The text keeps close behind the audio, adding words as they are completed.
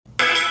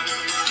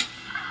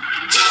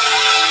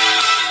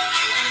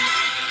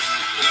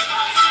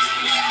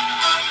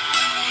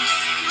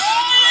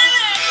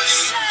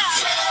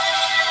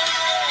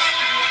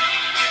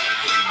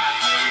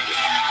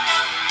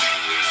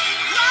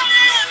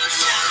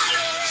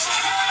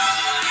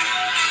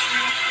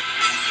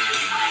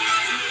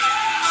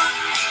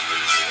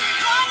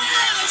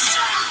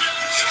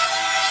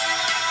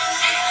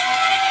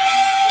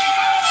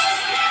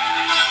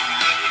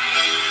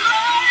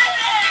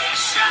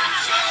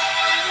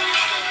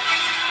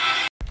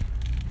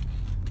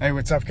Hey,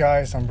 what's up,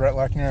 guys? I'm Brett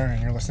Lechner,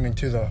 and you're listening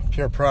to the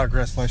Pure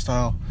Progress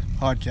Lifestyle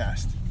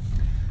Podcast.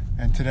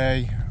 And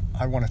today,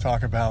 I want to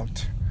talk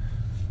about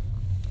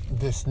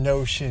this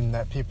notion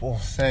that people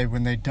say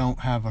when they don't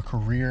have a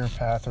career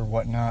path or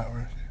whatnot,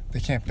 or they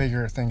can't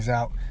figure things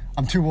out.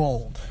 I'm too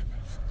old.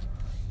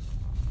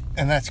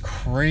 And that's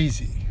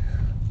crazy.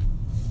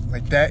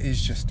 Like, that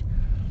is just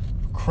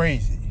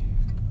crazy.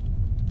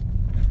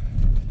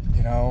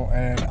 You know,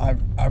 and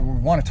I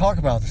want to talk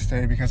about this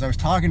today because I was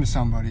talking to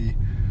somebody,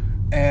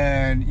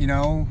 and, you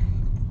know,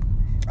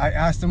 I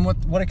asked them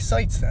what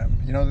excites them,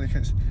 you know,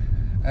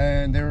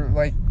 and they were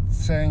like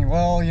saying,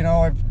 well, you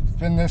know, I've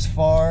been this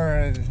far,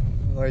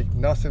 and like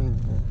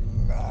nothing,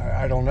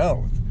 I don't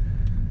know.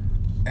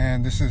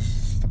 And this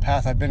is the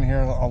path. I've been here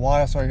a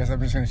while, so I guess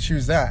I'm just going to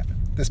choose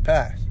this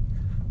path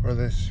or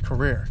this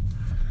career.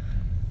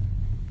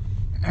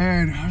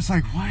 And I was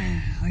like,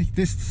 why? Like,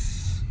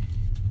 this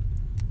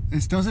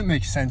doesn't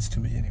make sense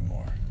to me any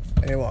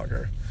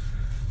longer.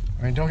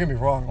 I mean, don't get me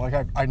wrong. Like,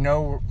 I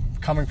know,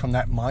 coming from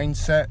that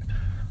mindset,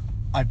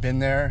 I've been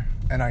there,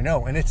 and I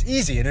know. And it's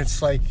easy, and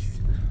it's like,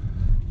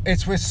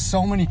 it's with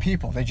so many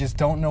people. They just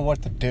don't know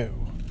what to do.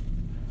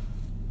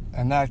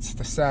 And that's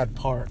the sad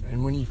part.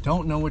 And when you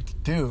don't know what to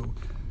do,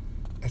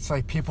 it's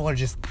like people are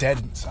just dead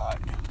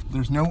inside.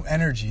 There's no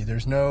energy.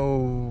 There's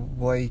no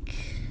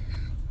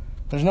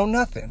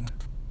nothing.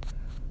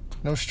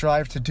 No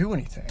strive to do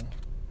anything.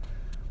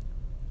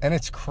 And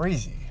it's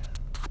crazy.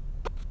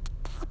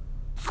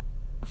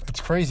 It's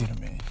crazy to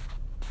me.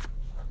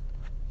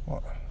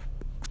 What?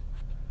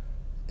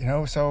 You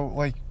know, so,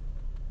 like,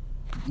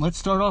 let's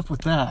start off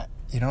with that.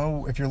 You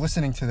know, if you're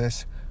listening to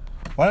this,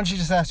 why don't you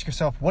just ask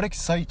yourself, what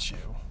excites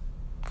you?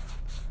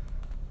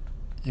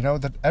 You know,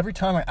 that every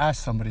time I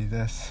ask somebody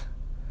this,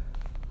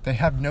 they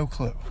have no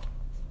clue.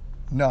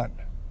 None.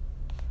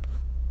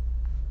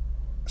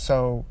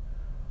 So,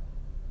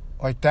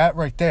 like that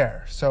right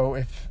there. So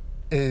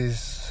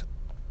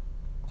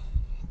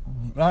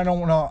I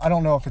don't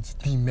know if it's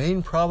the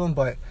main problem,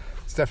 but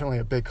it's definitely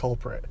a big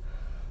culprit.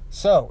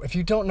 So, if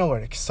you don't know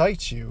what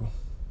excites you,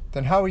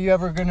 then how are you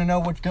ever going to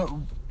know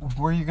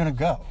where you're going to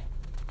go?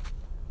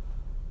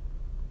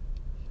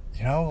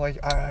 You know,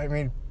 like, I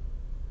mean,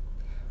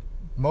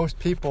 most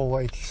people,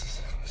 like,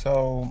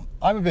 so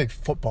I'm a big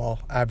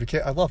football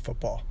advocate. I love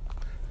football.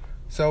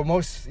 So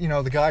most, you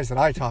know, the guys that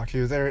I talk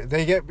to,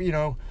 they get, you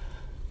know,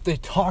 they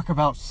talk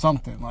about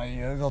something. Like, you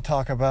know, they'll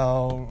talk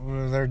about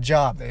their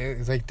job.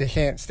 They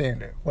can't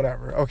stand it.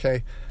 Whatever.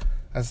 Okay.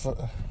 That's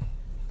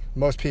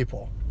most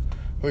people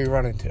who you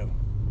run into.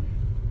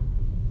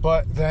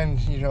 But then,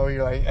 you know,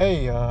 you're like,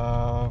 hey,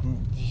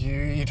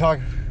 you talk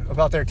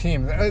about their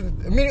team.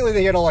 Immediately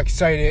they get all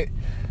excited,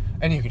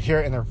 and you can hear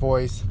it in their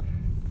voice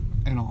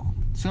and all.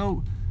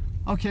 So,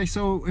 okay,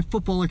 so if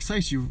football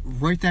excites you,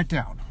 write that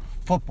down.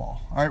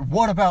 Football. All right,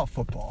 what about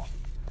football?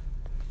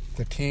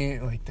 The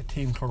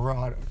team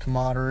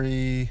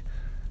camaraderie,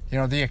 you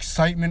know, the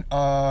excitement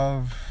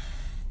of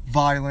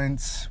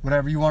violence,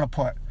 whatever you want to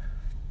put.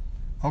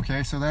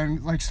 Okay, so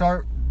then, like,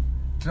 start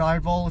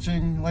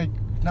divulging, like,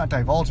 not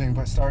divulging,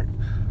 but start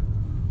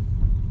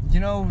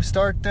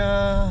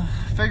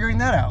figuring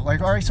that out.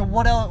 Like, all right, so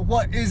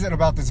what is it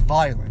about this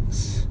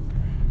violence?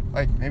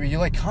 Like, maybe you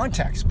like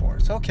contact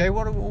sports. Okay,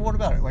 what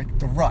about it? Like,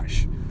 the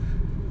Rush.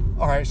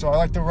 All right, so I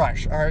like the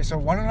Rush. All right, so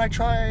why don't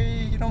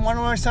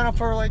I sign up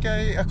for, like,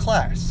 a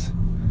class?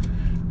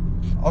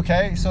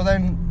 Okay, so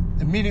then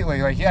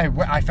immediately, like, yeah,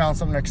 I found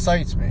something that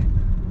excites me.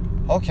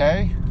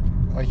 Okay,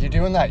 like, you're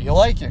doing that. You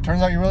like it.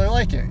 Turns out you really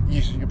like it.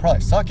 You probably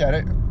suck at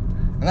it,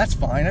 and that's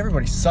fine.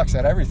 Everybody sucks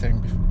at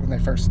everything when they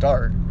first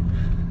start.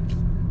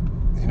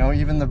 You know,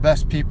 even the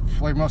best people,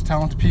 like, most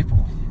talented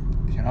people,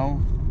 you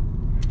know.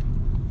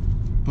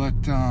 But,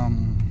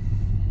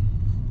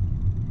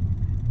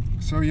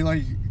 so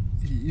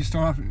you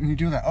start off and you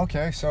do that.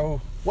 Okay,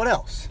 so what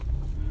else?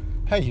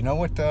 Hey, you know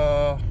what?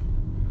 Maybe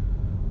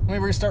we're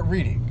gonna start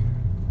reading.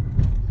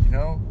 You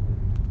know,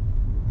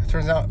 it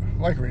turns out I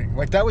like reading.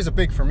 Like, that was a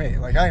big for me.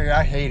 Like,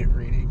 I hated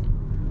reading,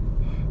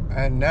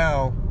 and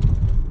now,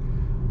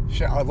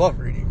 shit, I love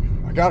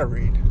reading. I gotta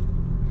read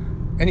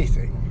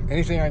anything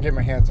I can get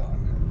my hands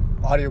on.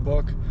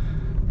 Audiobook.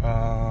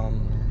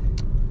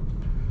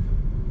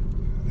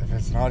 If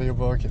it's an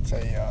audiobook, it's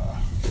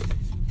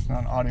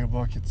not an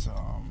audiobook. It's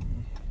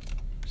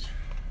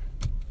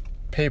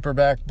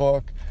paperback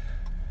book,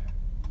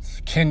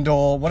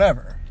 Kindle,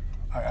 whatever.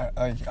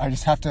 I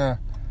just have to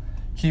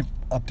keep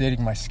updating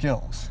my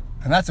skills,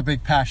 and that's a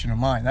big passion of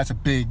mine. That's a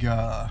big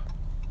that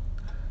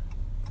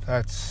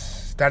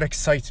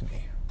excites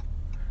me.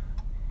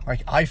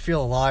 Like, I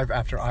feel alive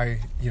after I,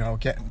 you know,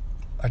 get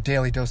a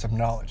daily dose of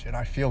knowledge, and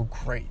I feel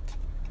great.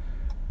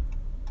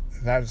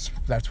 That's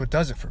what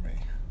does it for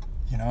me,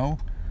 you know.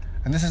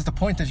 And this is the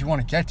point that you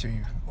want to get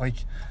to.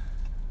 Like,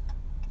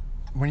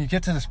 when you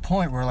get to this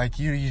point where, like,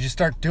 you just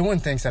start doing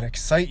things that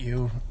excite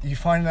you, you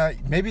find out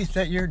maybe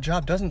that your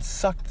job doesn't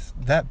suck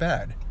that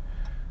bad.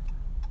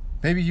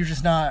 Maybe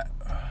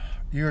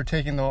you're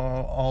taking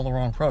all the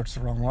wrong approach,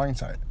 the wrong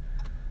mindset.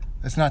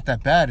 it's not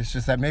that bad. It's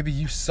just that maybe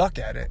you suck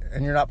at it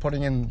and you're not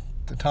putting in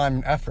the time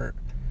and effort,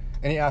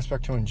 any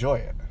aspect to enjoy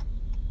it.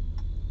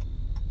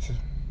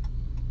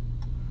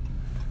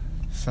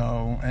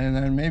 So, and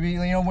then maybe,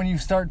 when you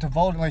start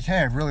divulging, like, hey,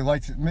 I really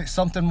like it,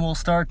 something will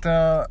start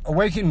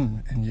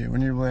awakening in you.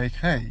 And you're like,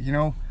 hey,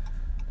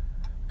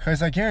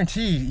 because I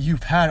guarantee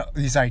you've had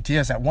these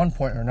ideas at one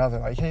point or another.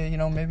 Like, hey,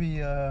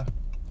 maybe I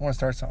want to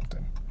start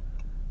something.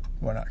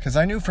 Why not? Because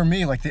I knew for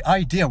me, like, the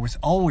idea was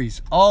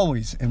always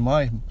in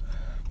my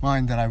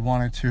mind that I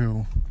wanted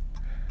to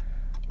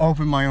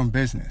open my own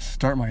business,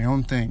 start my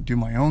own thing, do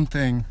my own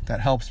thing that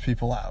helps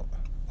people out.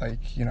 Like,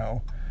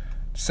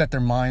 set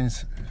their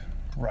minds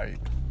right.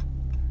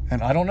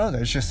 And I don't know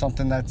that. It's just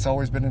something that's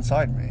always been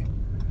inside me.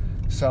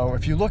 So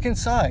if you look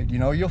inside,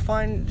 you'll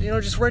find,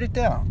 just write it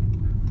down.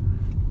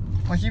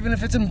 Like, even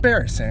if it's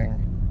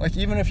embarrassing. Like,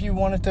 even if you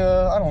wanted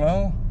to, I don't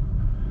know,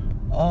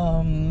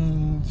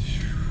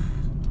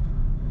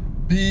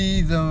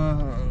 be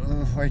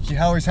like, you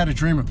always had a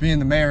dream of being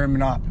the mayor of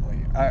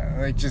Monopoly.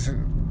 Just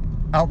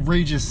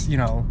outrageous,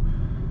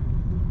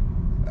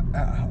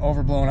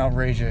 overblown,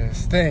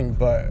 outrageous thing,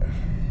 but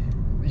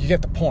you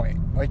get the point.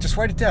 Like, just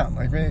write it down.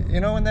 Like,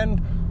 and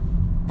then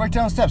write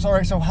down steps. All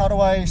right, so how do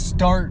I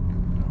start?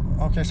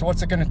 Okay, so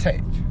what's it going to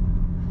take?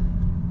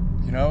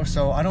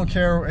 So I don't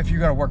care if you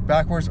got to work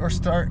backwards or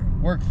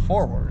work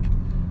forward.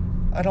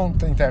 I don't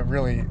think that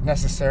really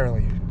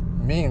necessarily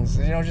means,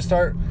 just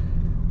start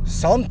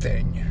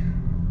something.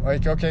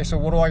 Like, okay, so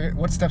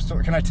what steps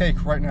can I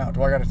take right now?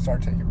 Do I got to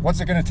start taking?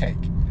 What's it going to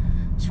take?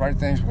 Just write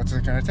things, what's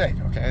it going to take?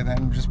 Okay,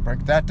 then just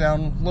break that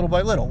down little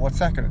by little. What's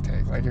that going to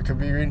take? Like, it could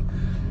be reading,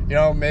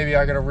 maybe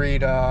I got to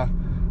read a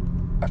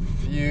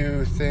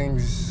few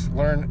things,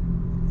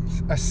 learn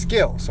a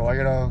skill. So I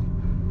got to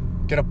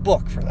get a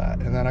book for that.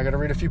 And then I got to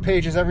read a few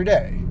pages every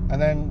day.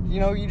 And then,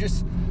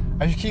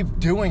 as you keep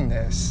doing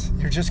this,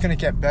 you're just going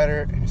to get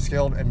better and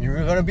skilled, and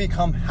you're going to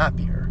become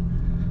happier.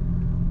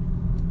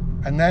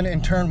 And then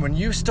in turn, when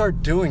you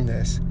start doing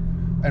this,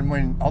 and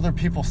when other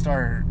people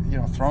start,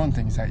 throwing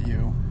things at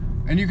you,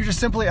 and you can just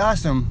simply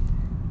ask them,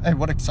 hey,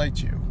 what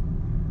excites you?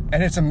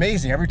 And it's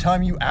amazing. Every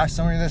time you ask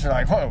somebody this, they're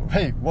like, whoa,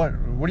 hey, what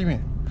do you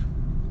mean?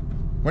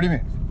 What do you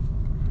mean?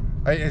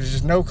 It's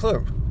just no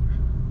clue.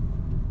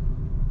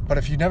 But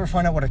if you never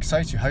find out what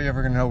excites you, how are you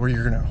ever going to know where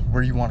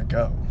you want to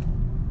go?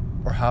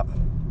 Or how?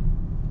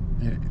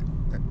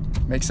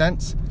 Make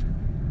sense?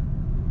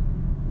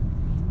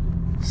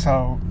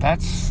 So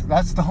that's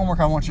the homework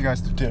I want you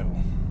guys to do.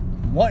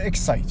 What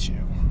excites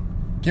you?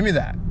 Give me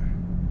that.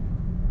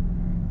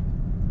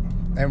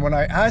 And when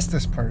I asked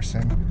this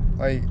person,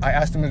 I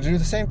asked them to do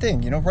the same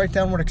thing. Write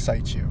down what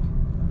excites you.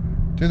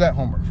 Do that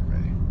homework for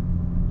me.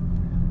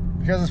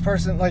 Because this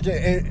person,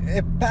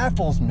 it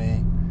baffles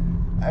me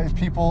as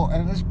people,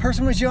 and this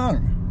person was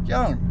young,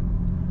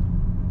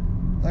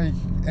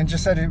 and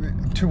just said,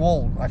 I'm too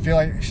old. I feel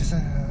like,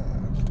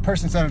 the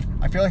person said,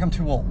 I feel like I'm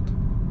too old.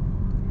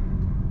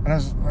 And I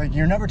was like,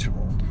 you're never too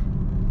old.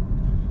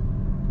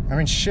 I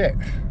mean, shit.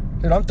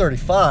 Dude, I'm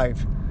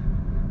 35,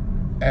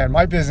 and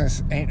my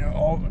business ain't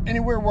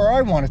anywhere where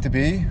I want it to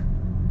be.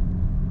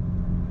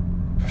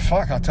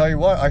 Fuck, I'll tell you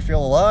what, I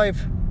feel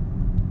alive.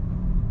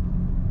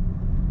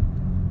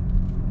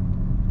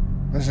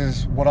 This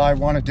is what I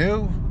want to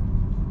do.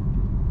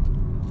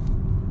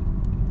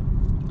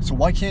 So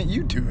why can't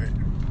you do it?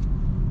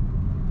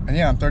 And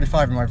yeah, I'm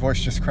 35 and my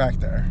voice just cracked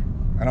there.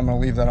 And I'm going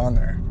to leave that on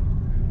there.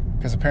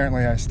 Because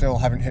apparently I still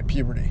haven't hit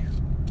puberty.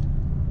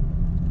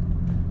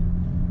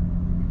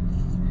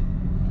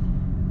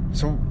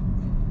 So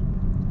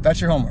that's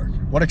your homework.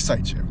 What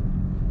excites you?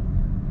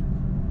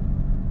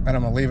 And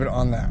I'm going to leave it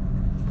on that.